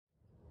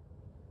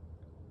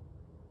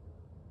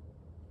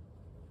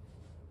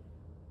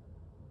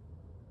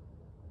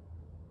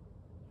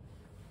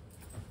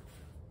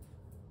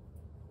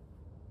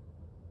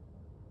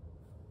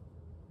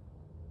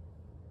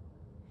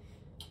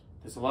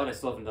There's a lot I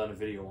still haven't done a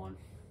video on.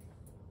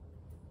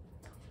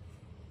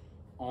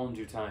 All in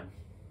due time.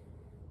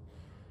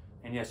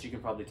 And yes, you can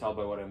probably tell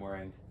by what I'm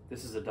wearing.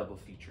 This is a double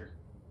feature.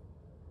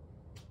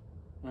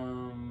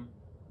 You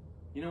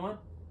know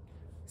what?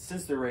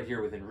 Since they're right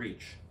here within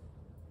reach,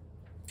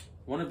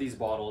 one of these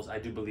bottles I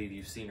do believe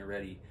you've seen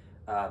already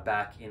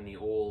back in the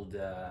old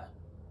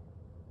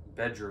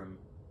bedroom,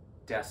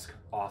 desk,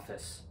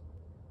 office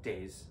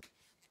days,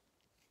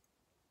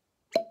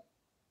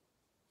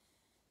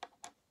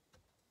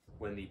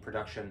 when the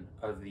production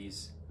of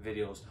these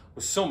videos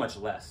was so much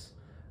less,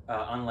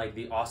 unlike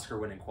the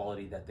Oscar-winning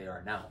quality that they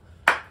are now.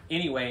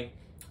 Anyway,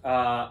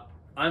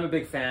 I'm a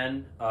big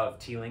fan of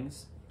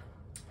Teeling's,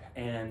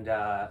 and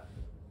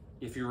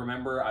if you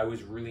remember, I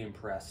was really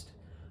impressed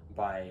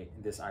by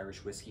this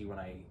Irish whiskey when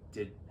I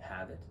did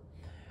have it.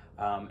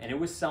 And it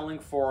was selling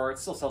for, it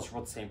still sells for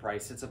about the same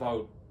price. It's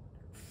about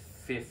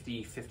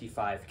 50,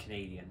 55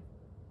 Canadian.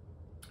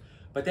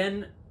 But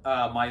then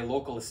my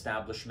local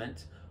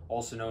establishment,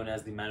 also known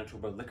as the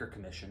Manitoba Liquor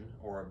Commission,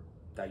 or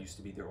that used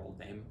to be their old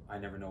name. I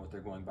never know what they're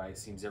going by. It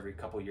seems every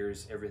couple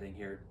years, everything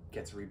here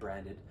gets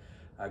rebranded.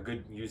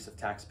 Good use of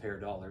taxpayer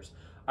dollars.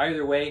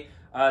 Either way,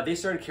 they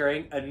started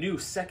carrying a new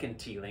second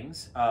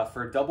Teeling's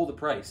for double the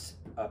price,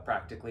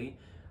 practically.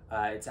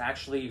 It's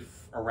actually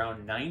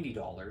around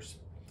 $90.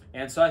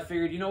 And so I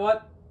figured, you know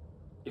what?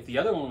 If the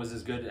other one was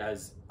as good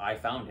as I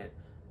found it,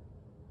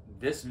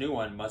 this new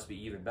one must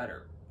be even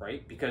better,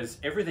 right? Because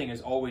everything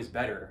is always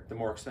better the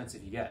more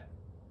expensive you get,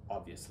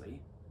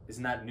 obviously.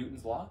 Isn't that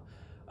Newton's law?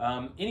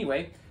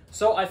 Anyway,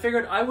 so I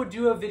figured I would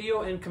do a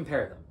video and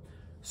compare them.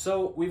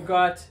 So we've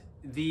got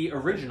the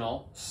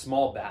original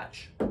Small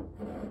Batch,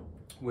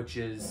 which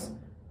is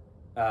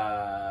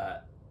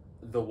the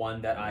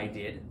one that I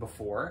did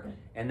before,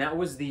 and that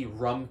was the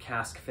Rum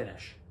Cask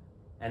finish.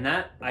 And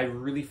that I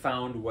really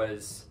found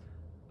was,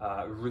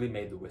 really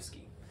made the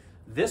whiskey.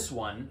 This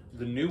one,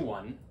 the new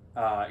one,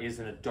 is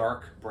in a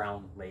dark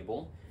brown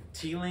label.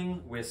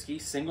 Teeling whiskey,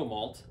 single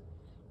malt,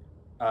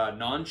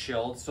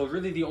 non-chilled. So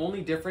really the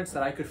only difference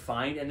that I could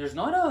find, and there's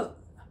not a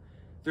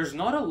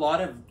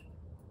lot of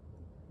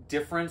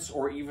difference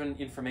or even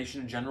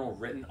information in general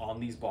written on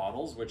these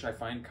bottles, which I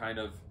find kind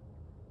of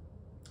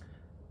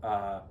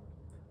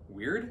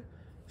weird.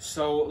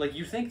 So like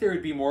you think there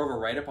would be more of a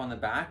write-up on the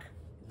back.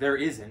 There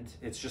isn't.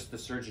 It's just the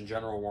Surgeon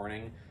General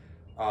warning,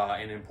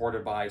 and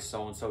imported by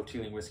so-and-so,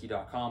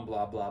 teelingwhiskey.com,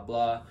 blah, blah,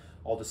 blah.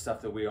 All the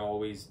stuff that we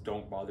always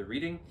don't bother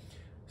reading.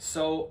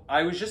 So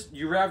I was just,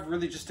 you have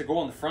really just to go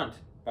on the front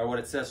by what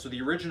it says. So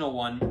the original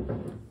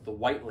one, the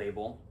white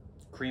label,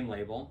 cream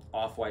label,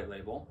 off-white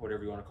label,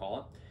 whatever you want to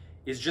call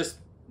it, is just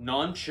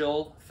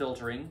non-chill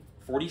filtering,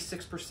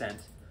 46%,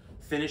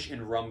 finish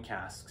in rum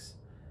casks.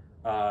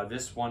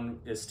 This one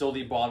is still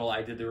the bottle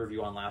I did the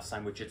review on last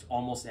time, which it's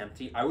almost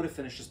empty. I would have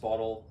finished this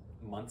bottle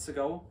months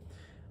ago,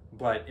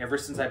 but ever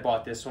since I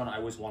bought this one, I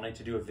was wanting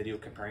to do a video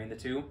comparing the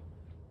two,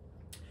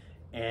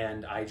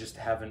 and I just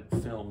haven't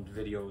filmed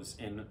videos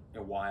in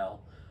a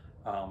while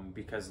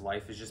because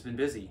life has just been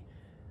busy.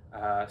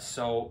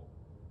 So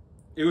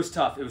it was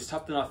tough. It was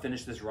tough to not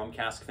finish this rum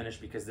cask finish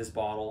because this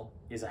bottle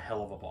is a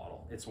hell of a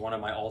bottle. It's one of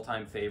my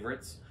all-time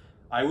favorites.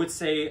 I would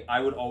say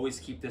I would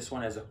always keep this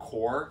one as a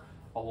core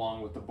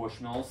along with the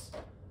Bushmills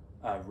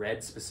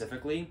red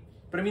specifically.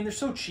 But I mean, they're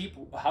so cheap,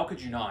 how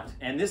could you not?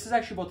 And this is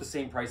actually about the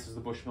same price as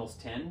the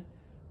Bushmills 10,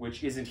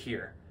 which isn't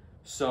here.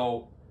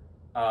 So,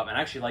 and I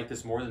actually like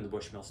this more than the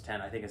Bushmills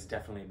 10. I think it's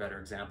definitely a better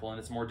example and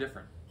it's more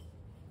different.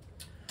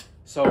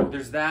 So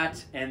there's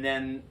that, and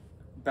then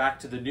back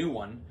to the new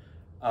one.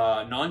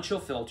 Non-chill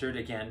filtered,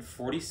 again,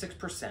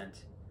 46%,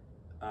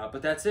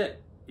 but that's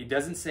it. It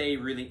doesn't say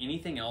really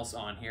anything else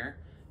on here.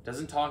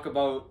 Doesn't talk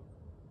about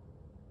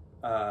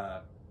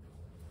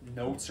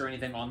notes or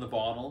anything on the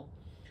bottle.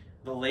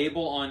 The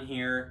label on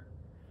here,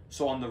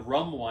 so on the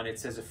rum one, it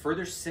says a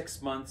further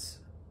 6 months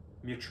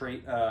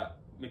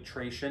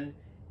maturation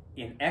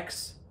in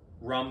X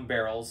rum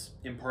barrels,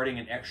 imparting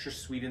an extra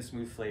sweet and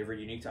smooth flavor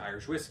unique to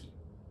Irish whiskey.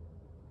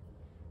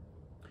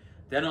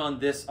 Then on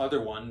this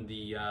other one,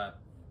 the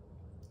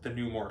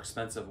new, more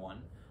expensive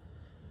one,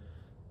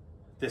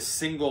 this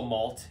single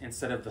malt,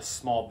 instead of the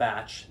small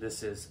batch,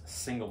 this is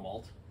single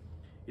malt.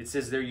 It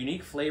says their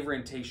unique flavor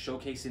and taste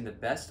showcasing the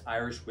best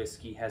Irish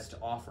whiskey has to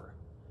offer.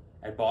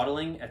 At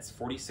bottling, it's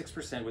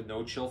 46% with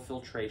no chill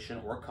filtration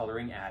or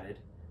coloring added,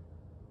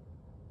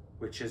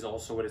 which is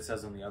also what it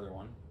says on the other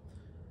one.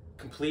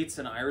 Completes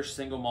an Irish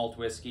single malt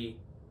whiskey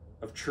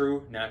of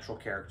true natural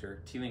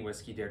character. Teeling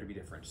whiskey, dare to be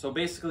different. So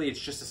basically, it's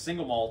just a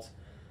single malt.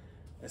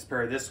 As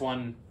per this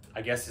one,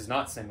 I guess is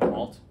not single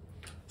malt.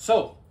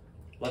 So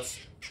let's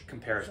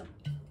compare them.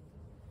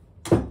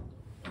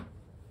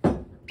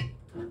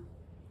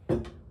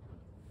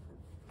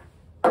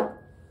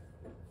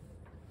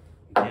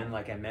 Again,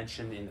 like I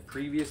mentioned in the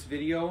previous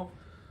video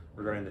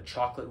regarding the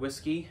chocolate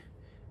whiskey,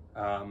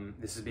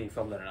 this is being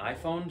filmed on an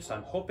iPhone, so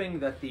I'm hoping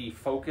that the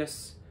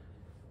focus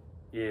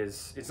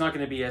is, it's not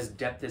going to be as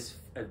depth as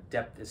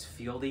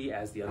fieldy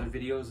as the other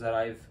videos that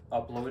I've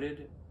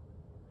uploaded,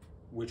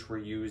 which were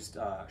used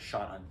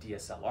shot on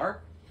DSLR.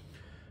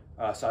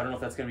 So I don't know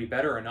if that's going to be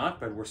better or not,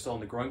 but we're still in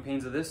the growing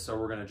pains of this, so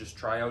we're going to just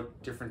try out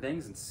different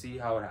things and see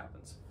how it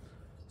happens.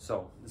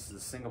 So this is a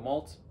single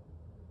malt.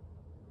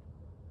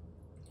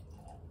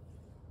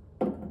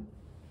 And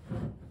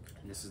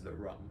this is the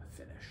rum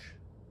finish.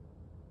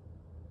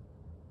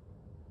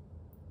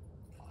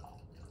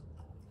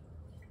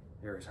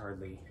 There is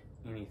hardly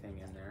anything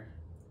in there.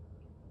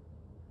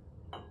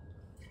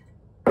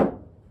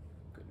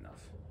 Good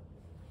enough.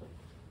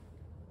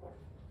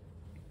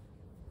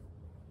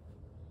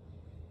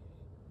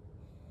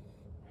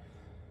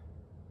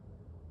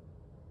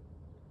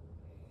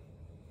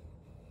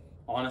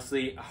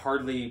 Honestly,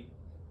 hardly,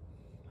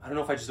 I don't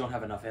know if I just don't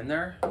have enough in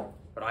there,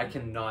 but I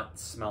cannot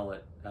smell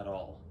it at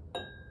all.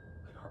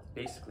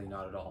 Basically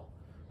not at all.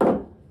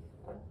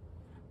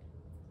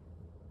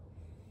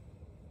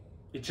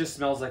 It just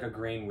smells like a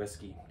grain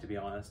whiskey, to be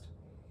honest.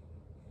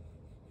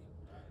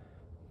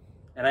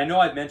 And I know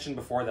I've mentioned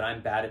before that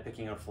I'm bad at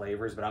picking out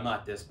flavors, but I'm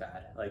not this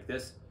bad. Like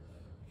this,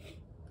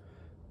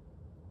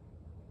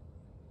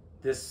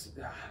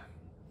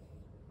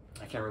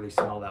 I can't really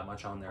smell that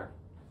much on there.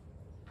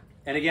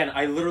 And again,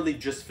 I literally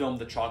just filmed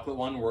the chocolate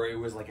one where it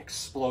was like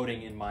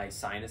exploding in my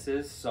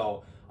sinuses.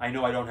 So I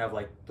know I don't have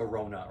like the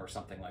Rona or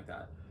something like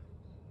that.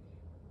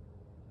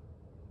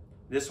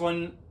 This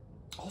one,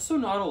 also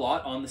not a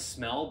lot on the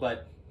smell,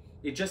 but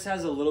it just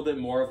has a little bit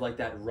more of like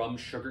that rum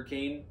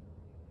sugarcane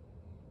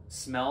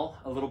smell.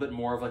 A little bit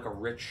more of like a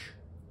rich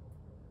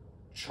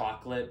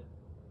chocolate,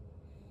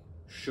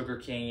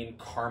 sugarcane,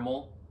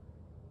 caramel,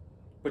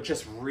 but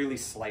just really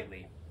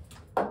slightly.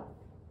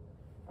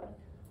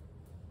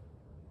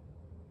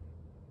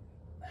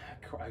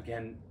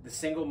 Again, the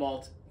single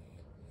malt,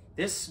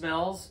 this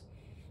smells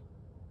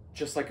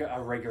just like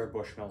a regular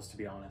Bushmills, to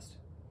be honest.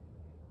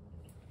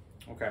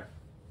 Okay,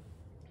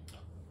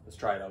 let's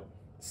try it out.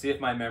 See if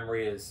my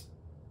memory is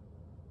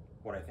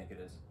what I think it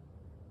is.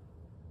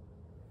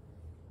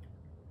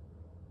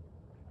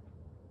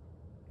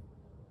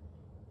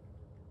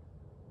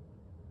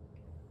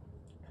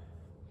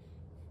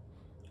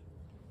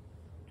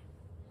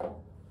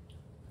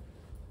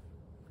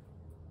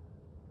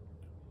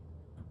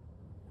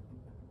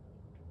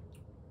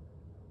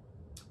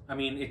 I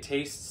mean, it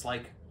tastes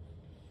like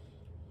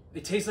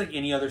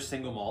any other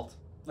single malt.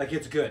 Like,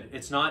 it's good.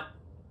 It's not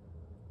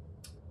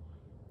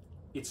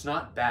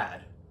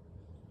bad.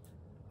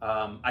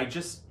 I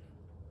just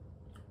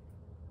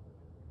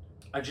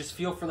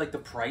feel for like the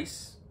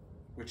price,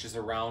 which is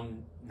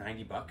around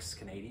 90 bucks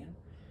Canadian.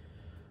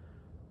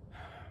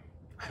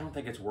 I don't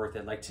think it's worth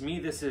it. Like, to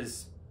me, this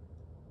is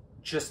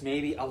just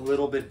maybe a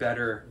little bit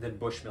better than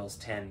Bushmills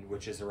 10,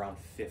 which is around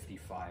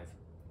 55.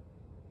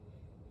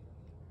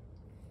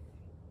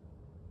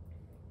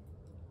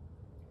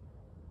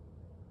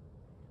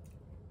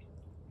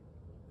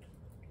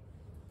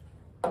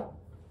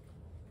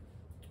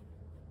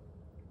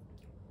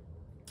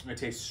 I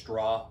taste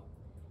straw.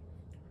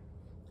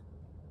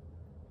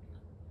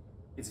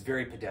 It's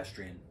very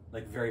pedestrian,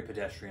 like very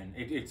pedestrian.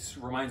 It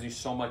reminds me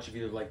so much of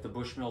either like the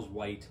Bushmills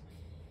White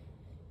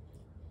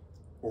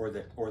or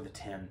the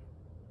 10,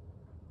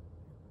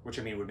 which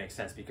I mean would make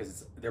sense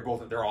because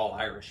they're all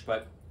Irish,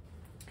 but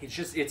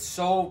it's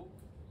so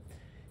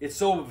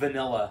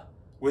vanilla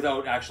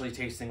without actually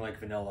tasting like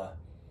vanilla.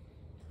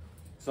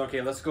 So okay,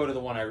 let's go to the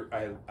one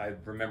I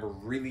remember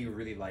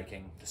really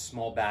liking, the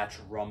Small Batch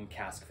Rum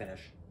Cask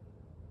finish.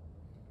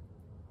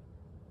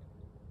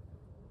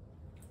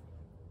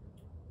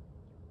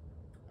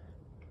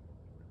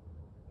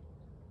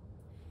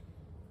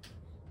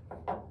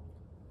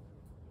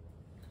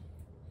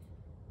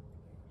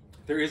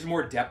 There is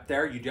more depth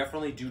there. You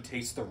definitely do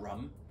taste the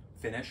rum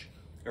finish.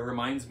 It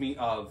reminds me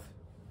of,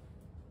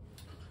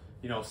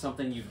 you know,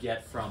 something you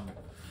get from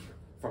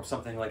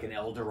something like an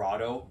El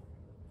Dorado,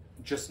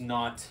 just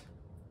not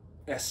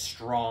as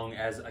strong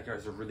as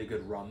a really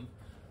good rum.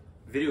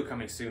 Video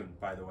coming soon,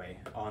 by the way,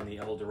 on the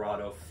El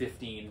Dorado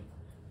 15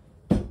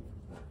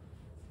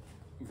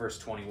 verse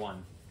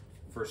 21,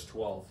 verse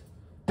 12.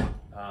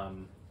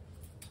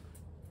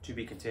 To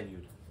be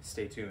continued.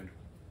 Stay tuned.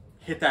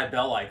 Hit that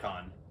bell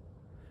icon.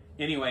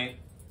 Anyway,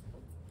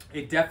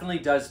 it definitely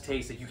does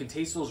taste like you can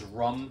taste those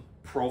rum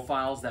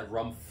profiles, that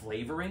rum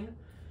flavoring,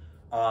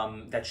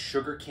 that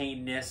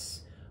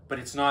sugarcane-ness, but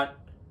it's not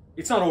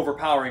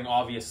overpowering,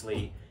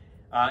 obviously.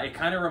 It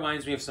kind of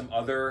reminds me of some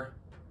other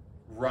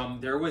rum.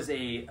 There was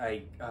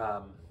a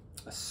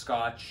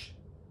Scotch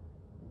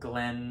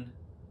Glen.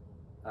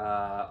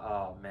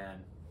 Oh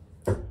man,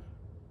 I'm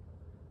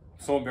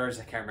so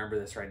embarrassed I can't remember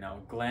this right now.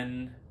 Not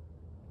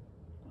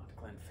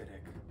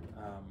Glenfiddich.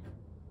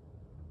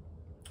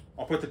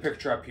 I'll put the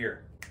picture up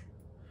here.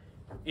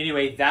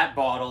 Anyway, that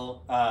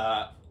bottle,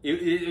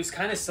 it was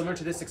kind of similar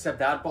to this, except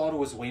that bottle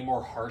was way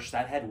more harsh.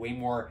 That had way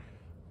more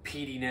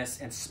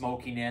peatiness and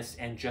smokiness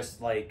and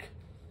just like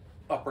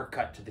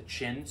uppercut to the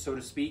chin, so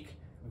to speak.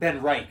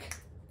 Ben Reich.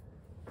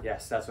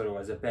 Yes, that's what it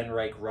was. A Ben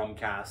Reich rum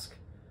cask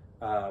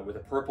with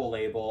a purple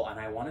label, and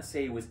I want to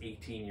say it was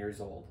 18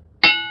 years old.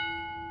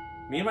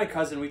 Me and my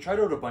cousin, we tried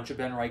out a bunch of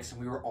Ben Reichs, and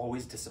we were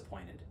always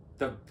disappointed.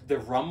 The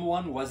rum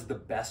one was the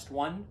best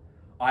one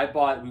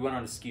we went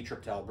on a ski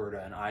trip to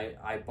Alberta, and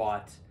I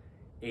bought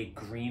a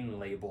green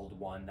labeled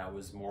one that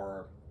was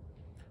more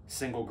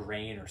single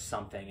grain or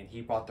something, and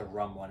he bought the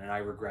rum one, and I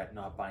regret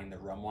not buying the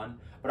rum one.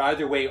 But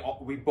either way,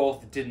 we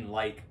both didn't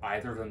like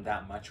either of them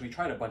that much. We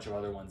tried a bunch of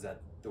other ones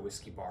at the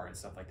whiskey bar and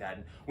stuff like that,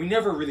 and we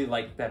never really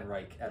liked Ben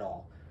Reich at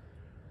all.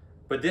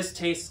 But this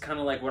tastes kind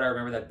of like what I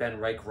remember that Ben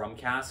Reich rum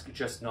cask,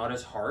 just not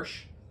as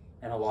harsh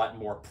and a lot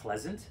more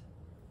pleasant.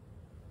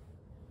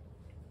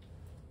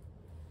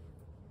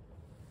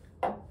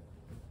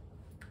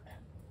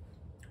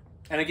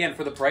 And again,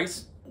 for the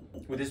price,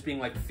 with this being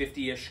like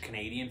 50-ish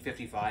Canadian,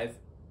 55,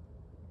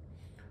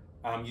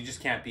 you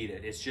just can't beat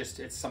it.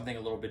 It's something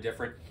a little bit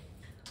different.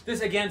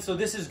 This again, so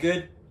this is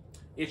good.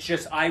 It's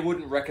just, I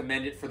wouldn't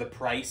recommend it for the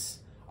price.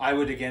 I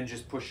would again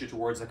just push it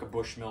towards like a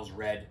Bushmills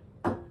Red.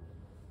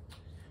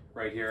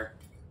 Right here.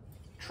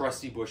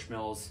 Trusty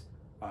Bushmills.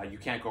 You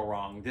can't go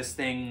wrong. This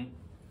thing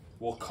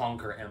will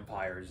conquer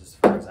empires as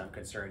far as I'm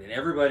concerned. And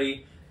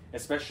everybody,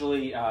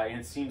 especially, and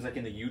it seems like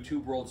in the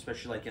YouTube world,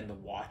 especially like in the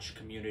watch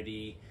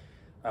community,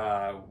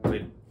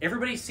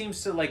 everybody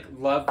seems to like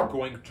love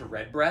going to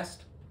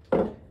Redbreast.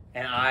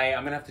 And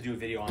I'm gonna have to do a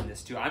video on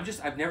this too.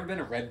 I've never been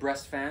a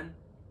Redbreast fan.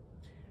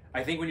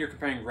 I think when you're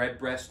comparing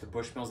Redbreast to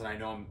Bushmills, and I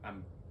know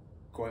I'm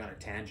going on a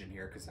tangent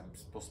here because I'm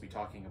supposed to be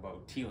talking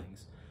about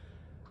Teelings.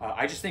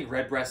 I just think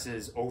Redbreast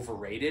is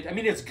overrated. I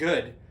mean, it's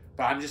good,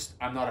 but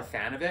I'm not a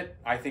fan of it.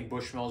 I think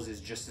Bushmills is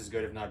just as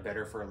good, if not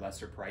better, for a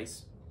lesser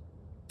price.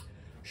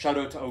 Shout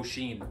out to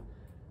O'Sheen,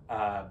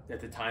 at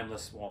the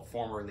Timeless, well,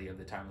 formerly of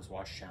the Timeless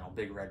Watch channel,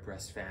 big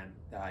Redbreast fan.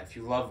 If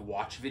you love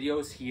watch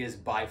videos, he is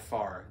by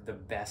far the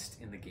best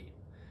in the game.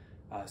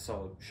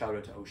 So shout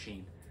out to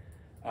O'Sheen.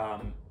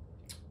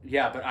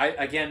 Yeah, but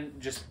again,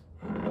 just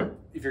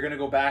if you're gonna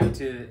go back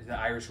to the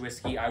Irish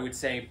whiskey, I would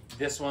say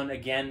this one,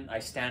 again, I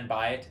stand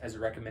by it as a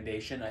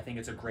recommendation. I think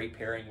it's a great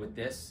pairing with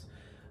this.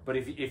 But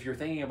if you're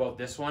thinking about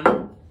this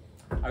one,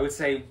 I would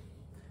say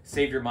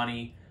save your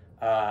money.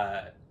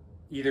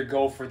 Either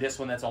go for this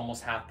one that's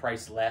almost half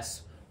price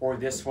less, or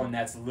this one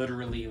that's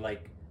literally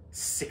like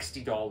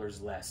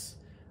 $60 less.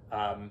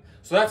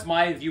 So that's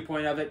my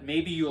viewpoint of it.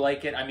 Maybe you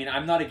like it. I mean,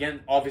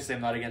 obviously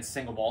I'm not against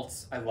single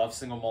malts. I love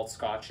single malt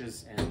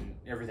scotches and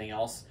everything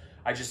else.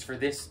 For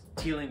this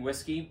Teeling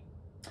whiskey,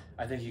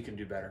 I think you can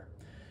do better.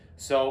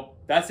 So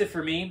that's it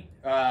for me.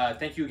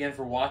 Thank you again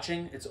for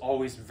watching. It's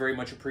always very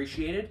much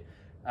appreciated.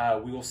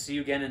 We will see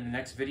you again in the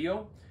next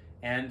video.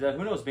 And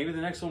who knows, maybe the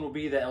next one will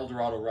be the El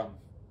Dorado rum.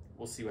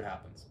 We'll see what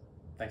happens.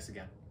 Thanks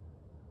again.